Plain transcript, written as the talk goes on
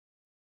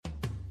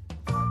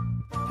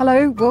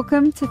Hello,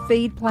 welcome to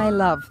Feed, Play,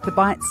 Love, the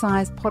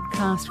bite-sized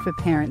podcast for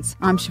parents.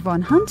 I'm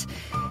Siobhan Hunt.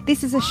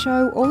 This is a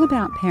show all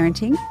about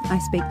parenting. I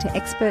speak to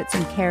experts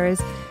and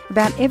carers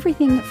about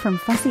everything from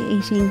fussy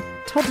eating,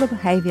 toddler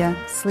behaviour,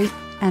 sleep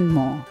and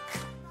more.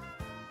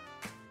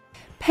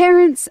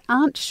 Parents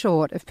aren't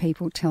short of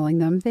people telling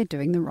them they're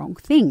doing the wrong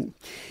thing.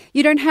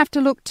 You don't have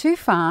to look too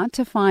far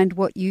to find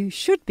what you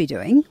should be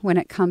doing when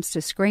it comes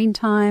to screen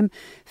time,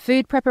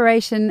 food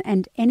preparation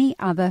and any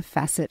other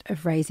facet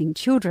of raising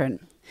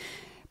children.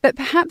 But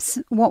perhaps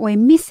what we're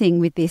missing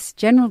with this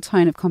general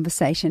tone of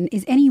conversation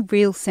is any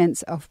real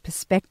sense of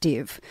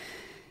perspective.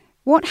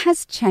 What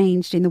has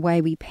changed in the way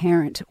we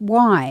parent?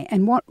 Why?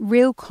 And what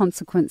real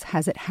consequence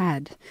has it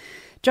had?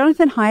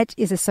 Jonathan Haidt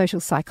is a social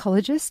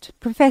psychologist,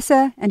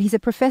 professor, and he's a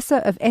professor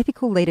of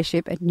ethical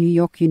leadership at New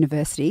York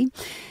University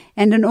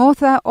and an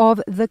author of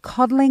The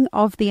Coddling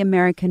of the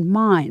American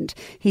Mind.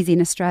 He's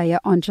in Australia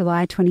on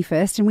July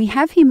 21st and we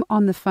have him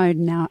on the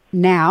phone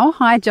now.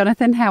 Hi,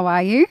 Jonathan. How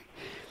are you?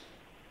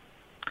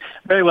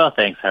 Very well,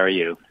 thanks. How are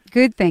you?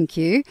 Good, thank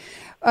you.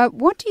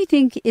 What do you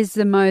think is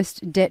the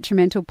most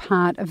detrimental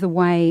part of the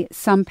way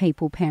some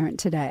people parent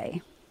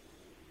today?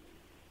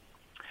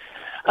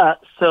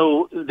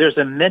 So there's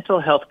a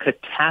mental health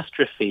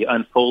catastrophe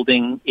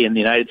unfolding in the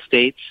United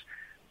States,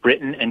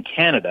 Britain, and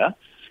Canada,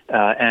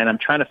 and I'm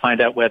trying to find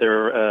out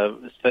whether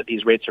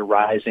these rates are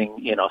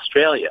rising in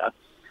Australia.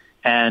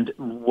 And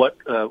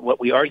what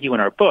we argue in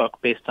our book,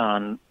 based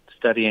on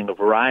studying a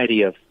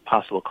variety of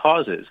possible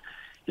causes,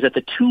 is that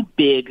the two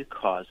big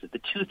causes, the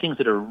two things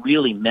that are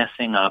really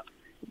messing up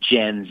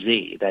Gen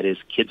Z, that is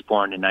kids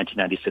born in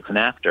 1996 and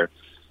after,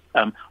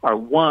 are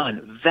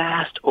one,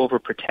 vast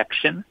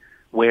overprotection,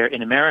 where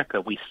in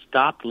America we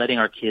stopped letting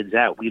our kids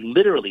out. We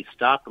literally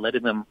stopped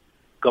letting them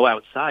go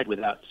outside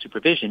without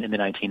supervision in the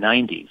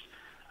 1990s.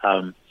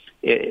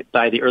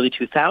 By the early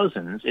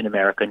 2000s in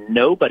America,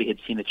 nobody had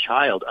seen a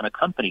child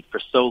unaccompanied for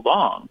so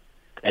long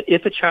that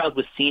if a child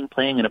was seen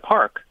playing in a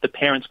park, the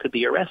parents could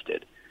be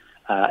arrested.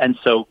 And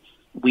so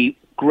we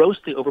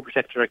grossly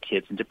overprotected our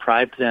kids and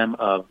deprived them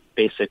of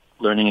basic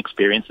learning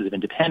experiences of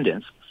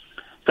independence.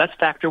 So that's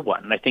factor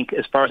one. And I think,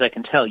 as far as I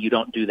can tell, you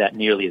don't do that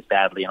nearly as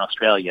badly in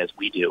Australia as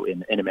we do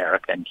in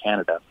America and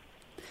Canada.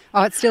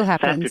 Oh, it still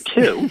happens.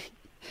 Factor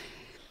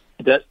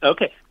two.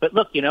 Okay. But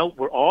look,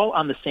 we're all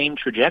on the same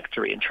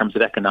trajectory in terms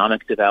of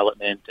economic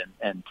development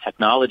and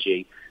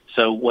technology.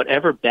 So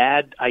whatever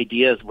bad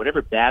ideas,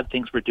 whatever bad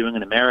things we're doing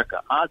in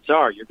America, odds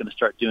are you're going to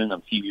start doing them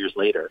a few years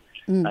later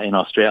in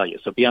Australia.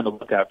 So be on the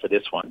lookout for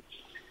this one.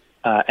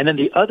 And then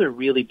the other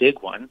really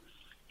big one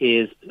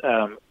is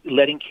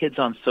letting kids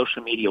on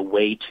social media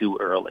way too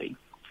early.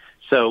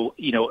 So,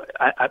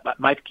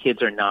 my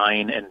kids are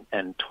 9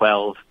 and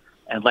 12,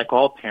 and like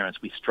all parents,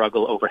 we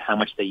struggle over how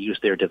much they use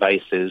their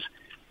devices.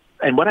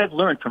 And what I've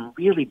learned from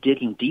really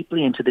digging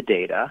deeply into the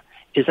data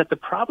is that the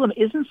problem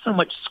isn't so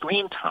much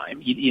screen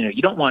time.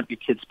 You don't want your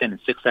kids spending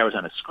 6 hours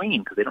on a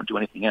screen because they don't do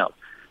anything else.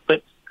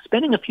 But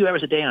spending a few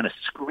hours a day on a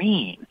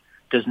screen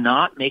does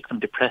not make them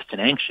depressed and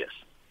anxious.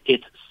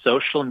 It's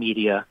social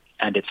media,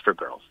 and it's for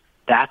girls.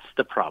 That's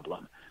the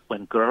problem.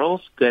 When girls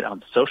get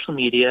on social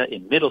media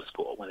in middle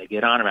school, when they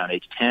get on around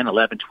age 10,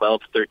 11,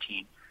 12,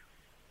 13,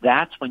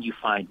 that's when you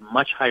find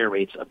much higher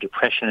rates of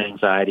depression and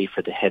anxiety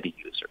for the heavy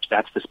users.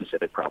 That's the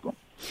specific problem.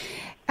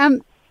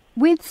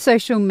 With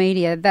social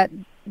media, that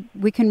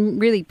we can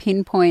really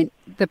pinpoint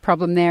the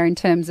problem there in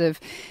terms of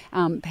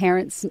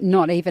parents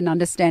not even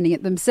understanding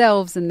it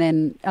themselves and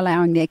then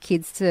allowing their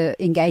kids to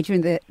engage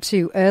with it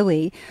too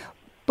early.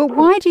 But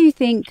why do you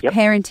think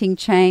parenting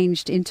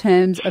changed in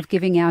terms of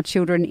giving our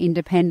children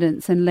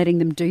independence and letting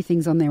them do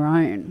things on their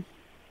own?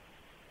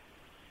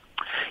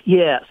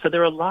 Yeah, so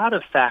there are a lot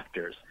of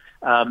factors,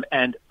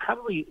 and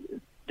probably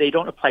they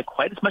don't apply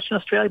quite as much in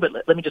Australia, but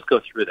let me just go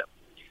through them.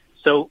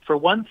 So for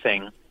one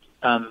thing,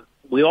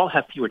 we all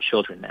have fewer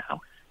children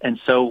now. And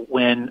so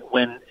when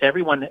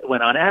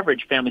on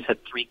average families had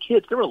 3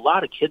 kids, there were a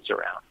lot of kids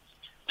around.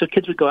 So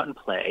kids would go out and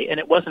play, and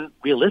it wasn't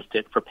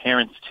realistic for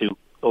parents to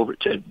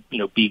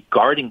be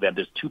guarding them.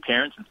 There's 2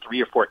 parents and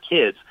 3 or 4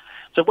 kids,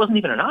 so it wasn't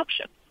even an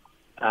option.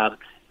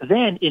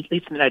 Then, at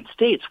least in the United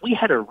States, we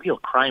had a real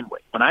crime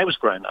wave. When I was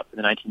growing up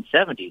in the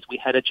 1970s, we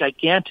had a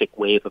gigantic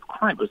wave of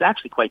crime. It was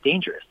actually quite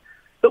dangerous,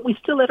 but we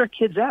still let our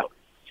kids out.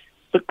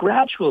 But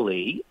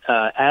gradually,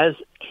 as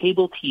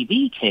cable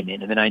TV came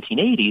in the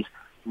 1980s,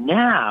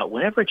 now,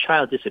 whenever a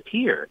child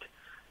disappeared,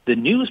 the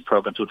news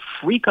programs would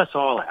freak us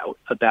all out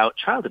about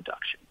child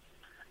abduction.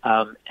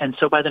 And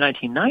so by the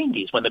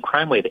 1990s, when the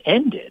crime wave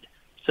ended,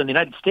 so in the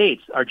United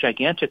States, our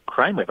gigantic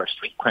crime wave, our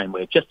street crime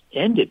wave, just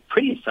ended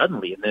pretty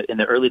suddenly in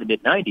the early to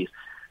mid-90s.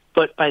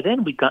 But by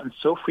then, we'd gotten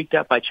so freaked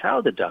out by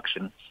child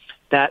abduction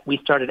that we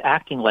started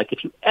acting like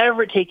if you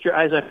ever take your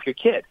eyes off your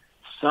kid,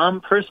 some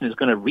person is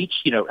going to reach,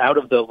 out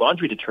of the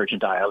laundry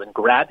detergent aisle and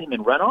grab him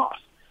and run off.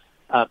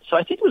 So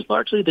I think it was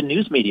largely the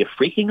news media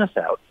freaking us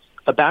out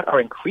about our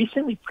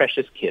increasingly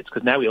precious kids,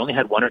 because now we only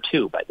had 1 or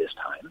 2 by this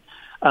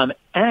time.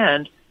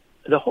 And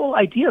the whole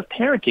idea of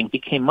parenting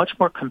became much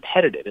more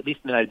competitive, at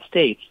least in the United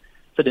States,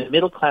 for the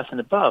middle class and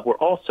above, we're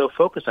all so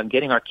focused on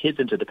getting our kids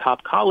into the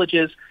top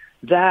colleges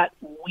that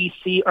we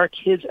see our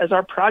kids as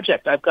our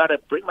project. I've got to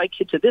bring my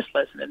kid to this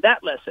lesson and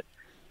that lesson,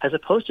 as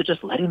opposed to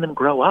just letting them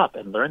grow up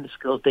and learn the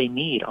skills they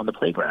need on the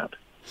playground.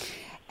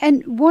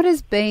 And what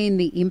has been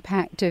the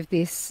impact of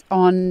this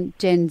on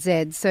Gen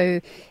Z?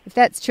 So if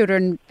that's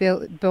children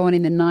born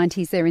in the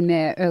 90s, they're in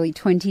their early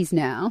 20s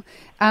now.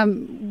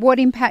 What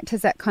impact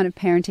has that kind of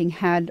parenting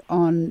had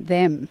on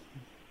them?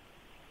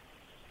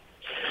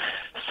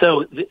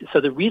 So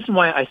the reason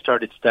why I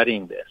started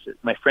studying this is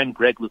my friend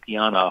Greg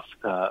Lukianoff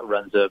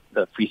runs a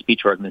free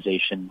speech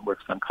organization,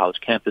 works on college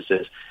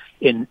campuses.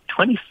 In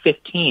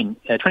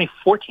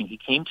 2014, he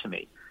came to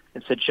me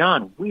and said,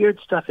 John,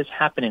 weird stuff is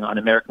happening on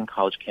American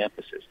college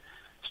campuses.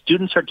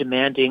 Students are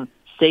demanding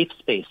safe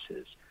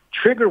spaces,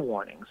 trigger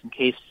warnings in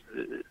case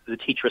the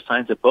teacher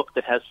assigns a book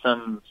that has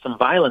some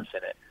violence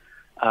in it.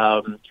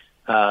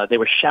 They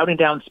were shouting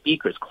down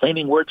speakers,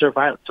 claiming words are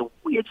violent. So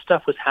weird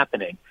stuff was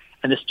happening.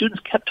 And the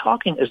students kept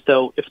talking as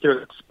though if they're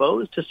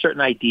exposed to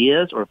certain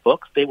ideas or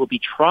books, they will be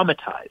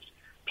traumatized.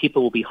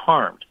 People will be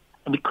harmed.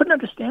 And we couldn't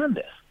understand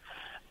this.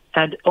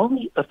 And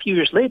only a few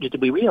years later did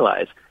we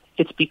realize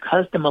it's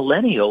because the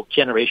millennial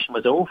generation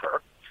was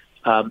over.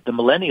 The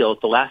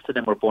millennials, the last of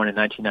them were born in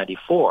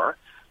 1994.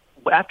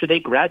 After they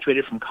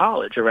graduated from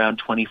college around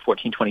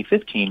 2014,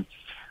 2015,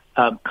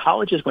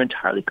 colleges were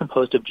entirely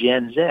composed of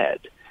Gen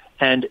Z.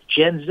 And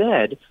Gen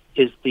Z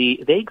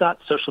they got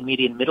social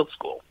media in middle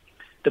school.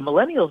 The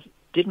millennials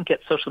didn't get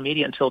social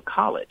media until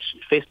college.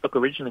 Facebook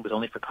originally was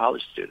only for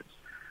college students.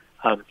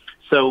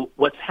 So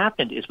what's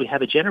happened is we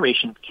have a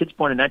generation, kids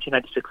born in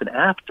 1996 and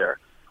after,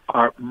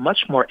 are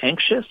much more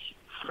anxious,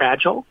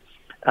 fragile.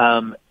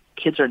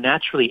 Kids are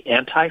naturally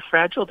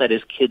anti-fragile. That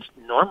is, kids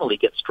normally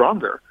get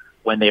stronger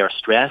when they are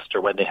stressed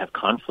or when they have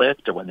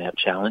conflict or when they have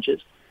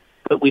challenges.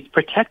 But we've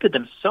protected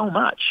them so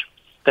much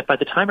that by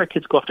the time our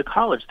kids go off to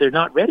college, they're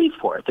not ready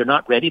for it. They're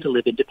not ready to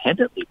live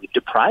independently. We've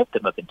deprived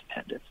them of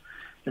independence.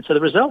 And so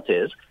the result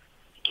is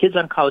kids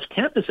on college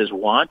campuses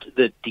want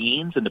the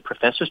deans and the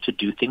professors to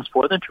do things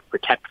for them, to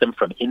protect them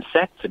from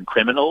insects and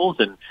criminals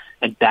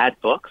and bad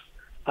books.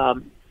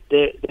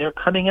 They're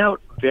coming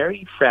out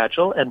very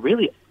fragile and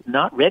really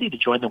not ready to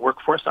join the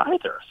workforce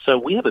either. So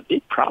we have a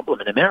big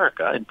problem in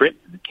America, in Britain,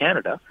 and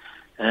Canada,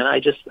 and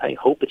I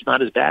hope it's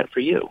not as bad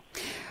for you.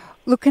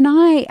 Look, can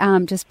I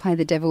just play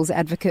the devil's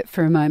advocate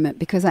for a moment,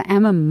 because I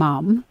am a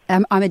mum.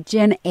 I'm a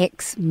Gen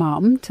X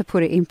mum, to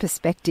put it in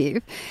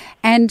perspective.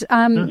 And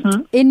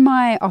in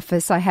my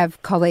office, I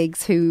have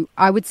colleagues who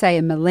I would say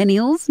are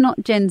millennials,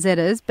 not Gen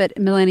Zers, but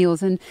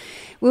millennials. And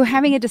we were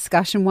having a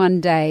discussion one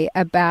day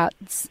about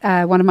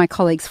one of my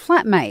colleagues'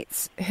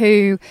 flatmates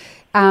who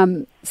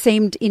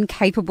seemed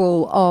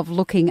incapable of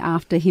looking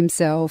after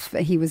himself.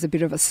 He was a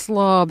bit of a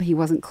slob. He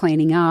wasn't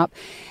cleaning up.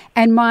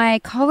 And my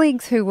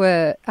colleagues who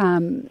were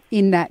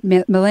in that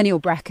millennial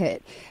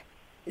bracket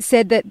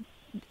said that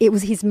it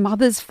was his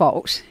mother's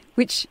fault,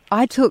 which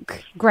I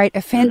took great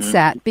offence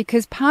at,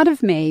 because part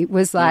of me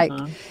was like,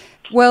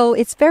 well,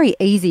 it's very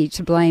easy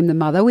to blame the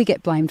mother. We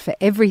get blamed for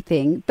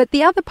everything. But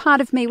the other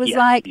part of me was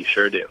like... You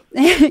sure do.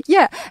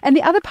 Yeah. And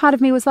the other part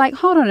of me was like,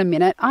 hold on a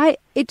minute.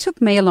 It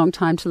took me a long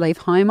time to leave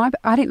home.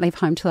 I didn't leave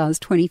home till I was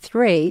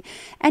 23.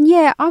 And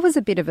yeah, I was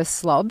a bit of a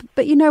slob.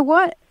 But you know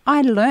what?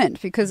 I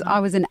learned because I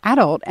was an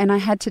adult and I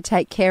had to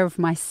take care of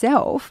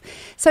myself.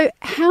 So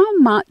how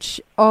much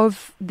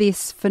of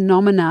this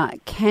phenomena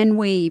can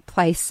we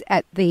place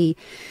at the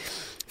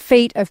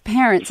feet of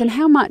parents, and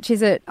how much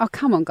is it, oh,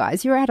 come on,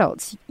 guys, you're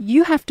adults.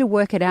 You have to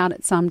work it out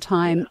at some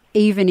time,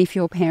 even if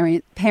your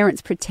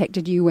parents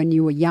protected you when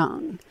you were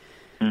young.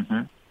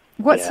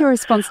 What's your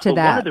response to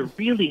that?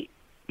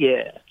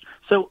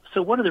 So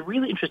one of the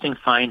really interesting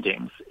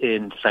findings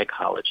in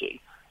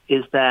psychology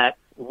is that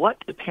what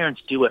the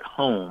parents do at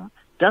home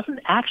doesn't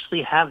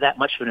actually have that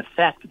much of an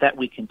effect that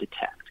we can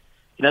detect.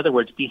 In other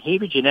words,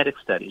 behavior genetic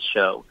studies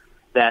show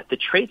that the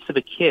traits of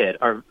a kid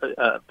are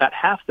about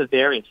half the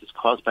variance is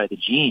caused by the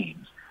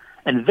genes,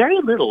 and very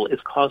little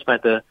is caused by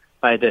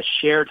the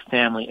shared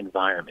family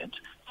environment.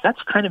 So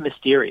that's kind of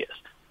mysterious.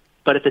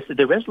 But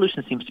the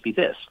resolution seems to be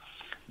this,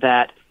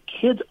 that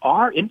kids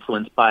are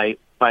influenced by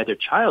their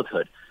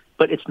childhood,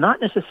 but it's not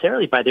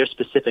necessarily by their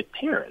specific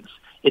parents.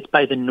 It's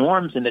by the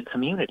norms in the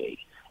community.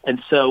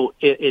 And so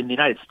in the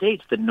United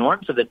States, the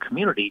norms of the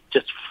community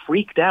just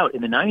freaked out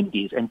in the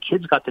 90s, and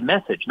kids got the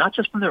message, not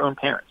just from their own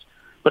parents,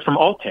 but from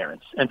all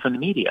parents and from the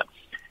media,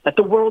 that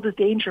the world is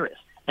dangerous.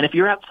 And if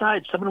you're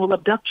outside, someone will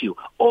abduct you.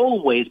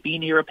 Always be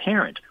near a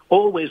parent.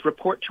 Always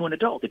report to an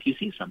adult if you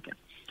see something.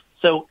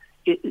 So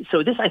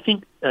this, I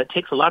think,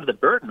 takes a lot of the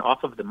burden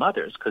off of the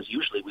mothers, because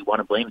usually we want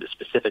to blame the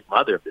specific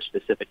mother of the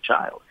specific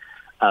child.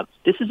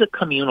 This is a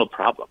communal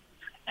problem.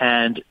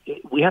 And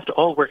we have to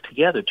all work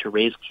together to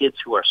raise kids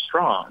who are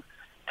strong.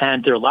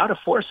 And there are a lot of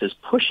forces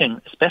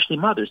pushing, especially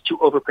mothers, to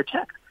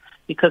overprotect.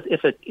 Because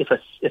if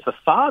a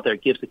father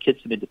gives the kid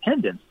some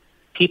independence,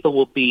 people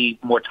will be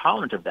more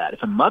tolerant of that.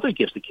 If a mother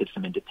gives the kid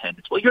some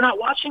independence, well, you're not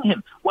watching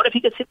him. What if he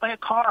gets hit by a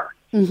car?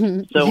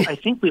 So I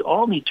think we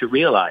all need to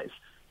realize,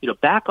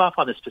 back off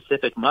on the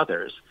specific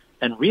mothers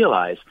and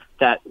realize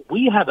that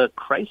we have a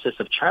crisis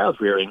of child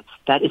rearing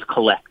that is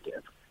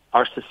collective.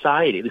 Our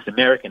society, this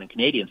American and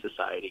Canadian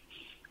society,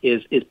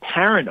 is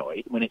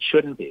paranoid when it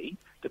shouldn't be.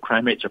 The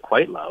crime rates are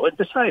quite low. And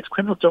besides,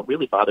 criminals don't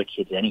really bother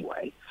kids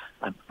anyway.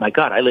 My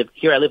God, I live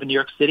in New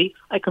York City.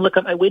 I can look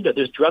out my window.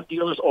 There's drug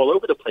dealers all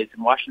over the place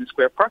in Washington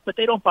Square Park, but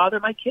they don't bother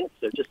my kids.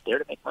 They're just there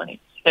to make money.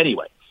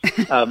 Anyway,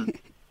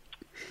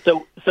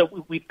 so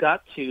we've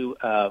got to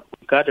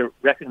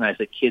recognize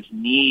that kids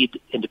need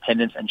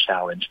independence and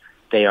challenge.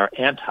 They are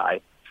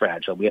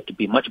anti-fragile. We have to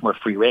be much more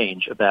free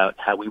range about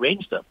how we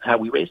raise them.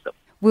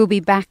 We'll be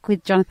back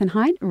with Jonathan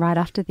Haidt right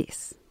after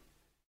this.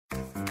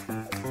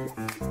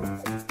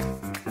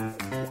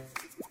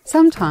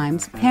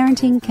 Sometimes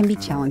parenting can be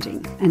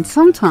challenging, and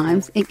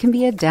sometimes it can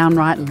be a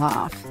downright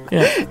laugh.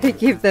 Yeah.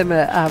 Give them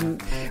a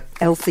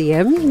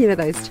LCM, you know,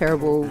 those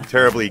terrible...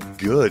 Terribly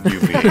good, you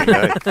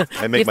mean.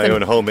 I make my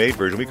own homemade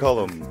version. We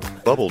call them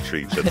bubble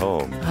treats at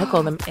home. I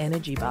call them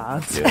energy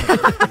bars. Yeah.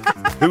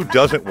 Who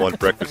doesn't want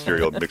breakfast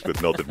cereal mixed with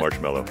melted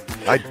marshmallow?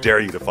 I dare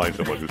you to find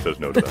someone who says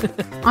no to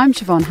that. I'm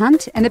Siobhan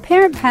Hunt, and The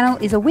Parent Panel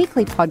is a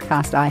weekly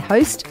podcast I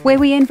host where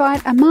we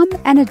invite a mum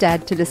and a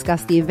dad to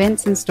discuss the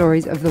events and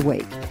stories of the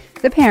week.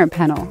 The Parent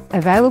Panel,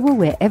 available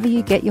wherever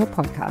you get your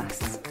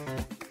podcasts.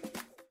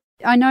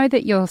 I know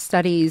that your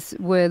studies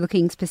were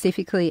looking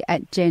specifically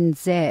at Gen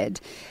Z.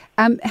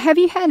 Have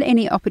you had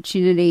any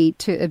opportunity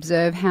to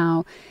observe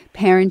how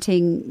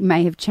parenting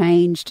may have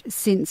changed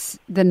since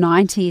the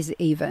 90s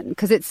even?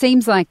 Because it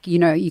seems like, you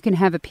know, you can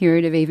have a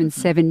period of even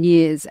 7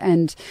 years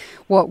and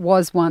what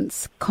was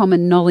once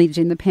common knowledge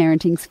in the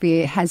parenting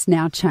sphere has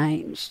now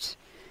changed.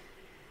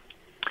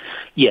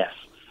 Yes.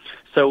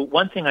 So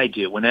one thing I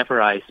do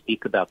whenever I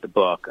speak about the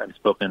book, I've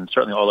spoken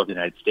certainly all over the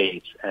United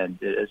States and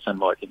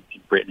somewhat in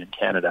Britain and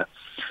Canada,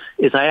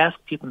 is I ask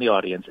people in the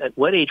audience, at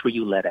what age were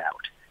you let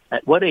out?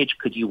 At what age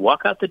could you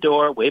walk out the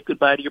door, wave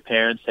goodbye to your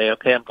parents, say,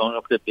 okay, I'm going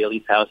over to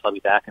Bailey's house, I'll be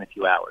back in a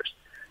few hours.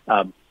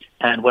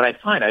 And what I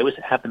find, I always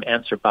have them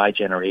answer by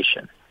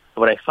generation.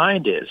 What I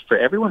find is for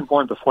everyone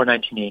born before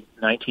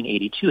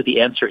 1982,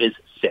 the answer is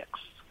 6,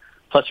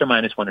 plus or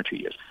minus 1 or 2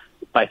 years.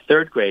 By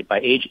third grade, by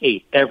age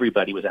 8,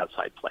 everybody was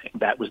outside playing.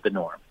 That was the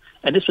norm.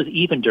 And this was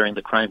even during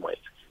the crime wave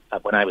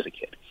when I was a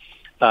kid.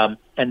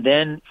 And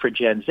then for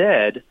Gen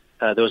Z,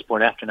 those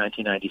born after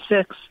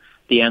 1996,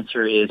 the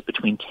answer is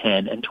between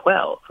 10 and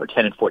 12, or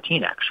 10 and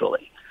 14,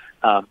 actually.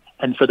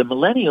 And for the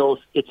millennials,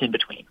 it's in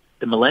between.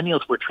 The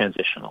millennials were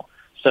transitional.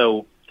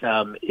 So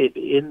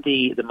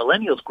the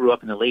millennials grew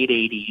up in the late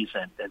 80s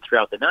and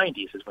throughout the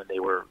 90s is when they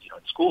were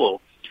in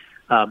school.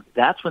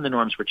 That's when the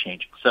norms were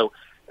changing. So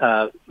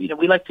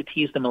we like to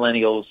tease the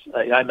millennials.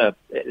 I'm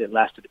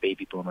last of the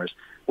baby boomers.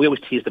 We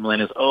always tease the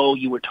millennials. Oh,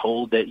 you were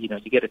told that, you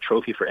get a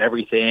trophy for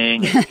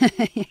everything.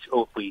 And,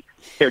 oh, if we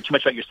care too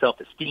much about your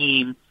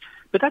self-esteem.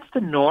 But that's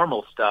the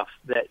normal stuff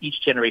that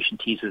each generation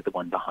teases the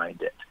one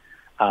behind it.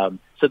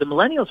 So the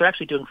millennials are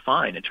actually doing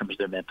fine in terms of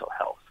their mental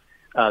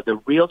health. The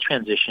real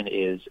transition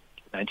is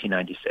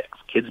 1996.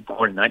 Kids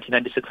born in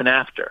 1996 and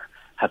after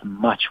have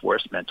much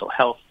worse mental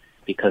health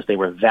because they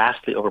were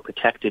vastly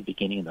overprotected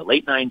beginning in the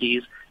late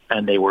 90s.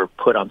 And they were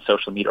put on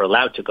social media or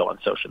allowed to go on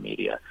social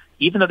media.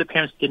 Even though the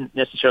parents didn't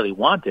necessarily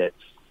want it,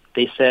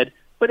 they said,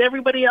 but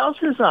everybody else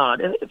is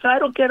on. If I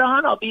don't get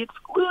on, I'll be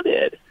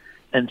excluded.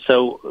 And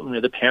so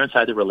the parents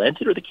either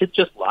relented or the kids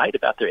just lied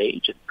about their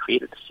age and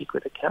created a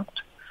secret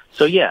account.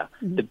 So,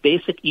 the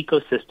basic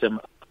ecosystem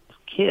of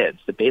kids,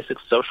 the basic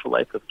social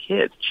life of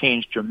kids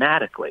changed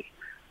dramatically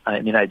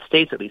in the United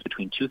States, at least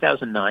between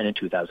 2009 and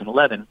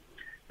 2011.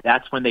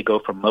 That's when they go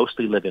from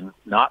mostly living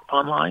not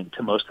online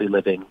to mostly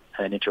living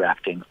and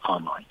interacting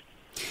online.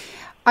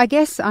 I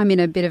guess I'm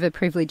in a bit of a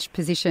privileged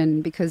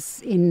position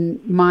because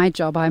in my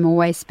job I'm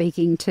always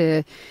speaking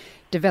to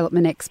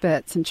development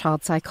experts and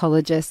child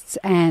psychologists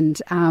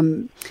and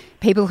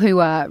people who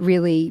are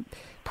really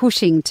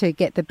pushing to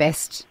get the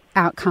best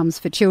outcomes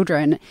for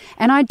children.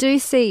 And I do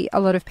see a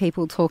lot of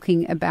people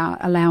talking about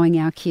allowing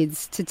our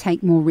kids to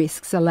take more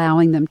risks,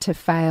 allowing them to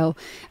fail,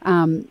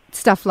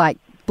 stuff like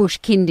Bush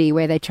Kindy,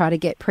 where they try to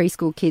get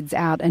preschool kids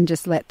out and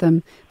just let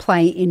them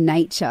play in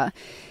nature.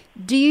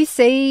 Do you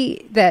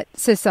see that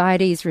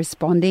society is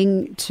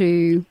responding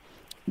to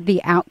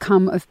the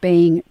outcome of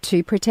being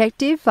too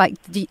protective? Like,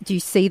 do you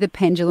see the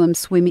pendulum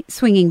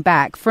swinging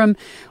back from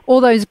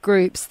all those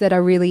groups that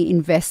are really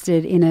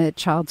invested in a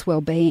child's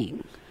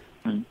well-being?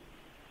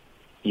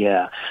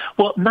 Yeah.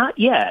 Well, not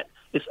yet.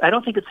 I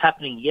don't think it's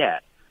happening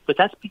yet. But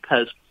that's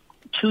because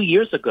 2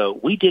 years ago,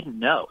 we didn't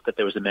know that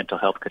there was a mental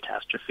health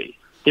catastrophe.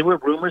 There were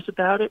rumors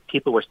about it.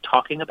 People were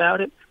talking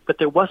about it, but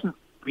there wasn't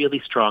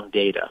really strong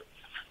data.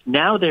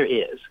 Now there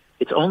is.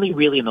 It's only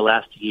really in the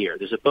last year.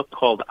 There's a book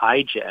called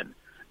iGen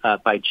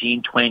by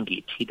Jean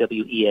Twenge,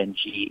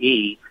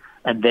 Twenge,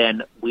 and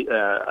then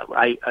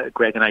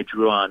Greg and I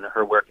drew on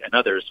her work and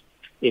others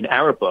in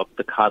our book,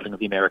 The Coddling of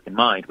the American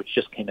Mind, which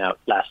just came out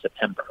last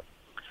September.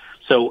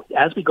 So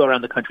as we go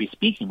around the country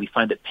speaking, we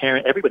find that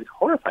everybody's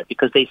horrified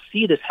because they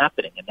see this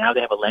happening, and now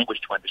they have a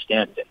language to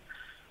understand it.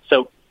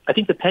 So I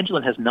think the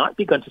pendulum has not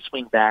begun to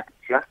swing back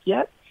just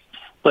yet,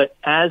 But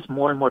as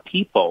more and more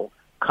people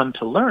come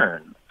to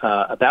learn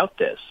about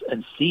this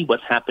and see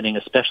what's happening,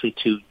 especially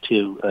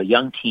to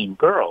young teen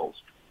girls,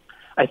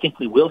 I think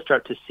we will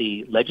start to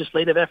see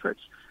legislative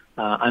efforts.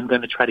 I'm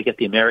going to try to get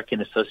the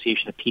American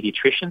Association of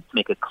Pediatricians to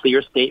make a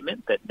clear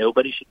statement that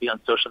nobody should be on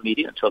social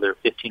media until they're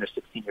 15 or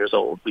 16 years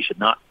old. We should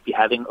not be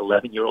having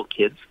 11-year-old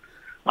kids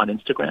on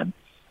Instagram.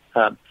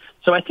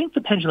 So I think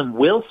the pendulum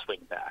will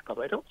swing back,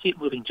 although I don't see it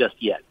moving just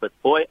yet. But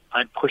boy,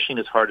 I'm pushing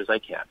as hard as I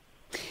can.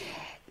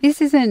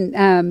 This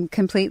isn't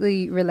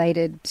completely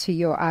related to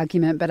your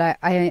argument, but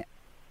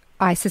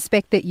I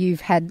suspect that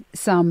you've had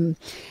some,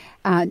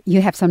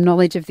 you have some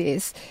knowledge of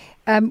this.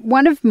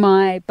 One of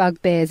my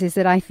bugbears is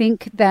that I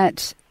think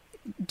that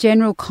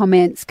general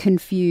comments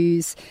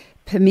confuse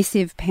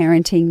permissive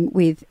parenting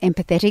with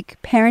empathetic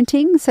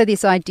parenting. So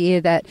this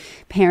idea that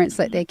parents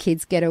let their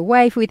kids get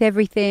away with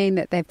everything,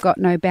 that they've got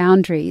no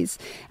boundaries.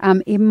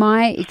 In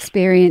my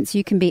experience,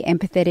 you can be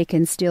empathetic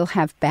and still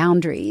have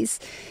boundaries.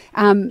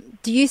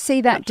 Do you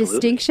see that Absolutely.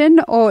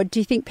 distinction, or do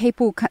you think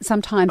people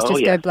sometimes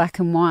just go yes. black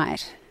and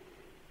white?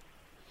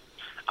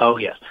 Oh,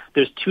 yes.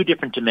 There's two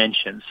different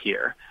dimensions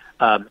here.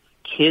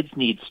 Kids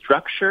need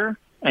structure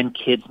and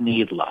kids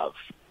need love.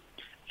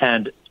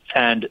 And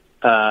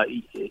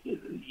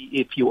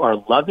if you are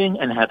loving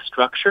and have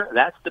structure,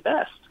 that's the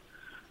best.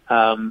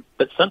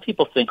 But some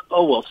people think,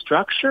 oh, well,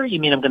 structure? You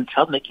mean I'm going to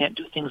tell them they can't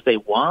do things they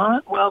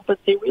want? Well, but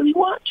they really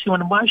want to,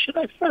 and why should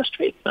I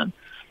frustrate them?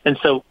 And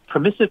so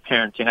permissive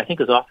parenting, I think,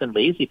 is often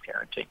lazy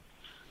parenting.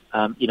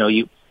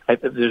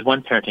 There's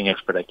one parenting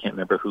expert, I can't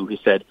remember who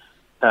said,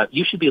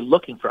 you should be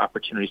looking for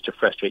opportunities to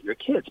frustrate your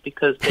kids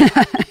because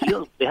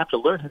they have to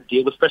learn how to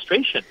deal with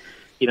frustration.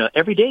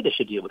 Every day they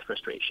should deal with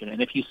frustration.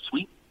 And if you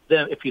sweep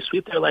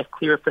their life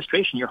clear of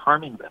frustration, you're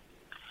harming them.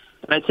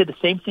 And I'd say the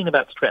same thing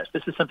about stress.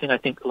 This is something I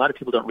think a lot of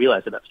people don't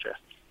realize about stress.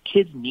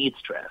 Kids need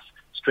stress.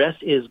 Stress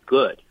is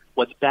good.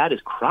 What's bad is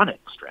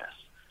chronic stress.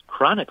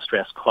 Chronic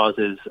stress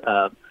causes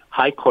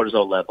high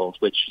cortisol levels,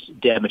 which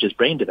damages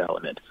brain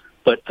development.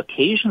 But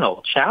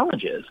occasional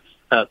challenges,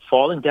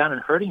 falling down and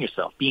hurting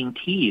yourself, being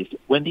teased,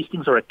 when these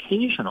things are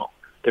occasional,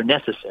 they're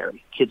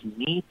necessary. Kids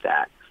need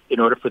that in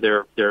order for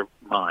their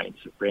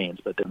brains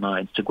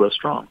to grow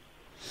strong.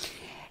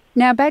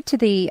 Now, back to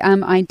the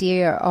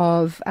idea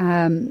of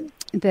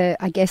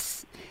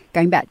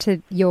going back to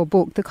your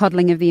book, The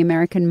Coddling of the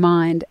American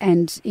Mind,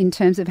 and in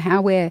terms of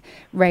how we're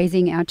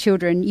raising our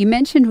children, you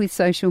mentioned with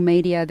social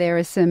media there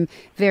are some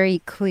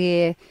very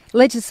clear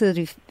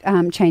legislative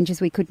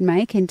changes we could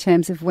make in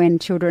terms of when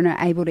children are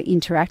able to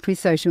interact with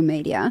social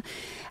media.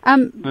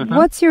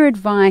 What's your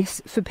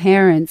advice for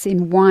parents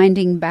in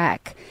winding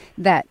back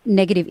that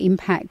negative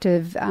impact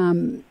of,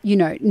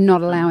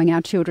 not allowing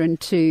our children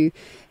to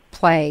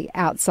play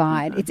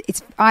outside?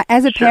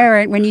 As a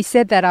parent, when you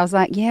said that, I was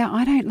like, yeah,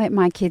 I don't let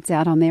my kids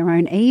out on their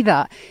own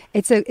either.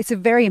 It's a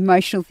very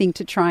emotional thing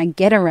to try and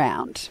get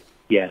around.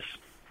 Yes,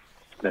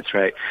 that's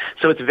right.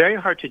 So it's very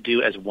hard to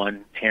do as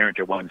one parent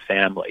or one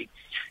family.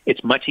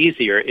 It's much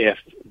easier if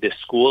the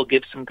school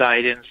gives some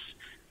guidance,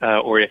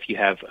 or if you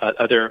have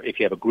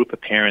a group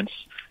of parents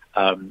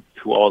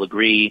who all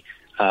agree.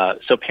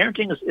 So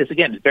parenting is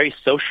again very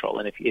social,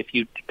 and if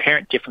you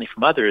parent differently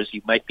from others,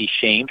 you might be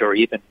shamed or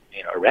even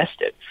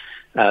arrested.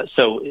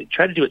 So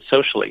try to do it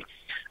socially.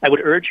 I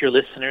would urge your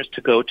listeners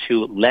to go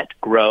to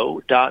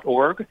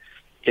letgrow.org.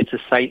 It's a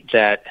site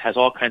that has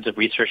all kinds of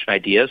research and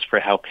ideas for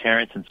how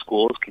parents and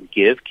schools can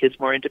give kids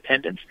more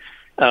independence.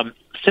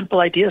 Simple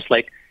ideas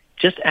like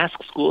just ask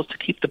schools to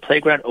keep the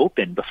playground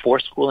open before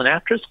school and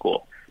after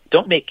school.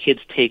 Don't make kids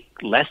take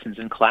lessons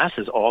in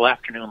classes all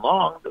afternoon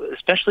long,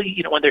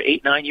 especially when they're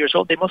 8, 9 years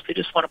old. They mostly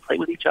just want to play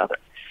with each other.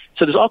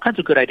 So there's all kinds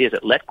of good ideas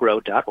at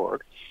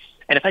letgrow.org.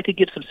 And if I could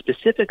give some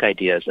specific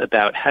ideas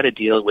about how to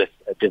deal with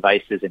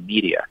devices and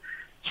media,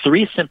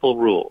 3 simple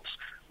rules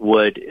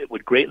would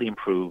greatly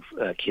improve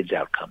kids'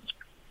 outcomes.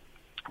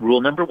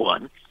 Rule number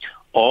 1,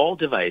 all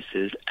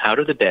devices out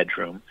of the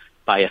bedroom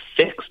by a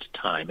fixed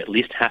time, at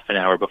least half an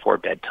hour before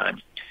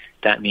bedtime.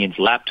 That means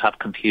laptop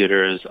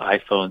computers,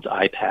 iPhones,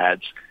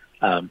 iPads.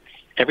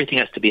 Everything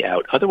has to be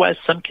out. Otherwise,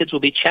 some kids will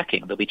be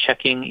checking. They'll be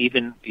checking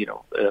even,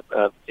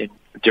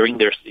 during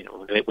their,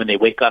 when they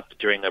wake up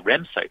during a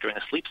REM cycle, during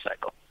a sleep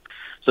cycle.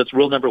 So it's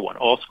rule number 1,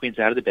 all screens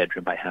out of the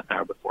bedroom by half an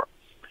hour before.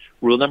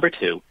 Rule number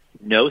 2,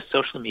 no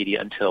social media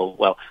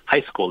until,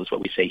 high school is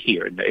what we say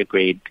here, in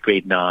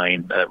grade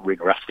 9,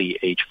 roughly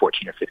age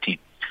 14 or 15.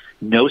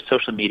 No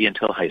social media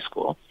until high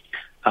school.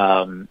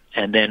 And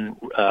then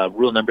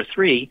rule number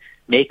 3,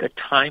 make a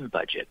time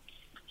budget.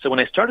 So when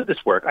I started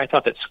this work, I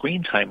thought that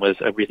screen time was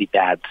a really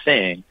bad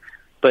thing.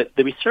 But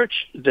the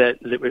research that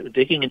we're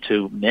digging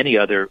into many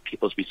other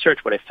people's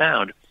research, what I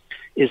found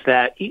is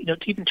that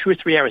even 2 or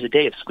 3 hours a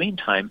day of screen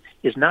time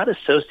is not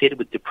associated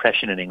with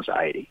depression and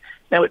anxiety.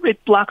 Now,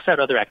 it blocks out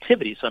other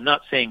activities, so I'm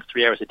not saying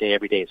 3 hours a day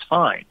every day is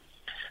fine.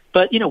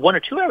 But, 1 or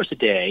 2 hours a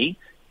day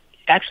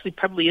actually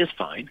probably is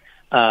fine.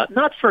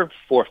 Not for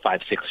 4,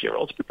 5,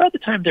 6-year-olds, but by the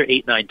time they're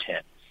 8, 9,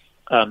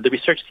 10. The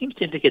research seems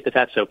to indicate that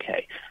that's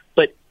okay.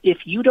 But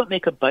if you don't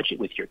make a budget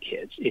with your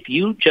kids, if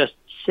you just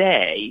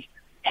say,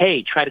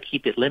 hey, try to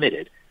keep it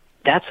limited,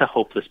 that's a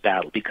hopeless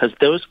battle, because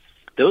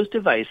those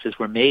devices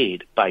were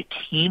made by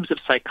teams of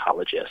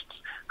psychologists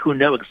who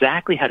know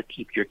exactly how to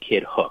keep your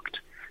kid hooked,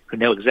 who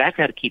know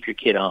exactly how to keep your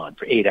kid on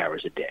for 8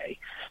 hours a day.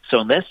 So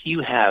unless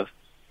you have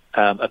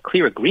a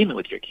clear agreement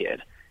with your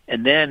kid,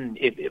 and then,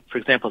 if, for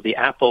example, the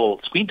Apple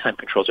screen time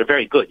controls are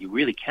very good. You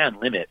really can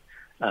limit,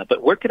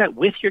 but work it out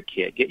with your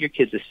kid. Get your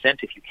kid's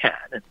assent if you can,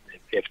 and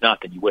if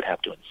not, then you would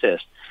have to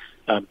insist.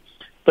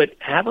 But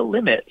have a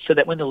limit so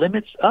that when the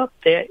limit's up,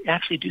 they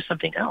actually do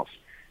something else.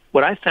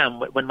 What I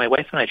found when my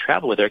wife and I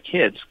travel with our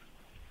kids,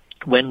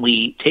 when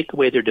we take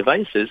away their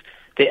devices,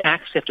 they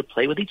actually have to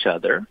play with each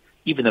other,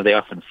 even though they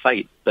often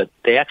fight. But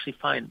they actually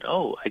find,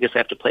 oh, I guess I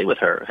have to play with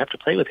her, I have to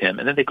play with him,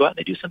 and then they go out and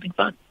they do something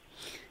fun.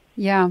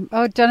 Yeah.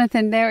 Oh,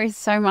 Jonathan, there is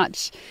so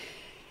much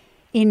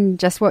in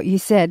just what you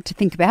said to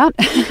think about.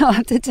 I'll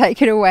have to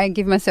take it away and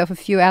give myself a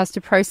few hours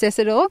to process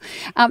it all.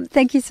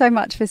 Thank you so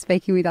much for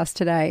speaking with us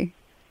today.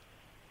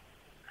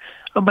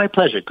 Oh, my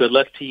pleasure. Good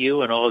luck to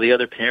you and all the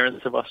other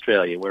parents of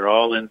Australia. We're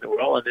all in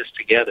this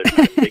together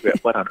to figure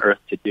out what on earth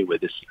to do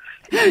with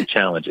these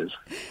challenges.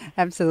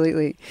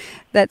 Absolutely.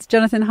 That's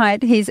Jonathan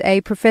Haidt. He's a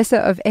professor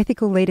of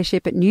ethical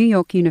leadership at New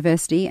York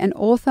University and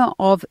author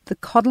of The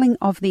Coddling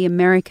of the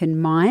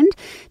American Mind.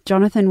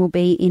 Jonathan will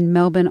be in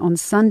Melbourne on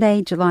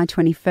Sunday, July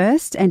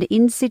 21st, and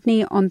in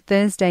Sydney on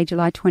Thursday,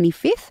 July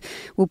 25th.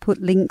 We'll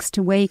put links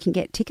to where you can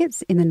get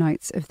tickets in the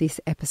notes of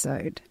this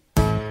episode.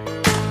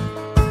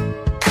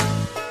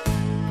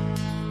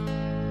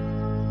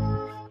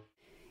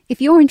 If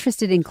you're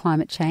interested in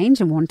climate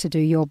change and want to do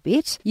your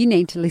bit, you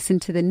need to listen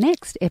to the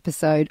next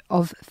episode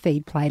of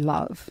Feed, Play,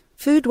 Love.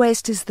 Food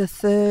waste is the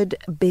third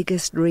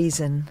biggest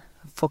reason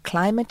for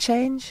climate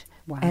change.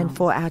 Wow. And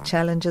for our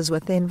challenges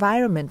with the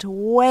environment.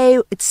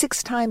 It's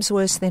 6 times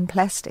worse than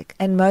plastic,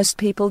 and most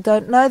people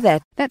don't know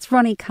that. That's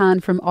Ronnie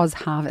Khan from Oz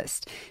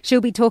Harvest. She'll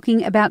be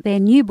talking about their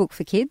new book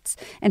for kids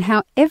and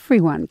how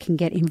everyone can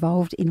get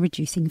involved in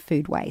reducing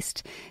food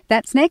waste.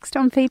 That's next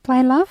on Feed,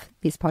 Play, Love.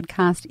 This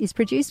podcast is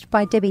produced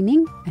by Debbie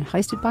Ning and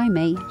hosted by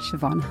me,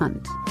 Siobhan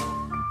Hunt.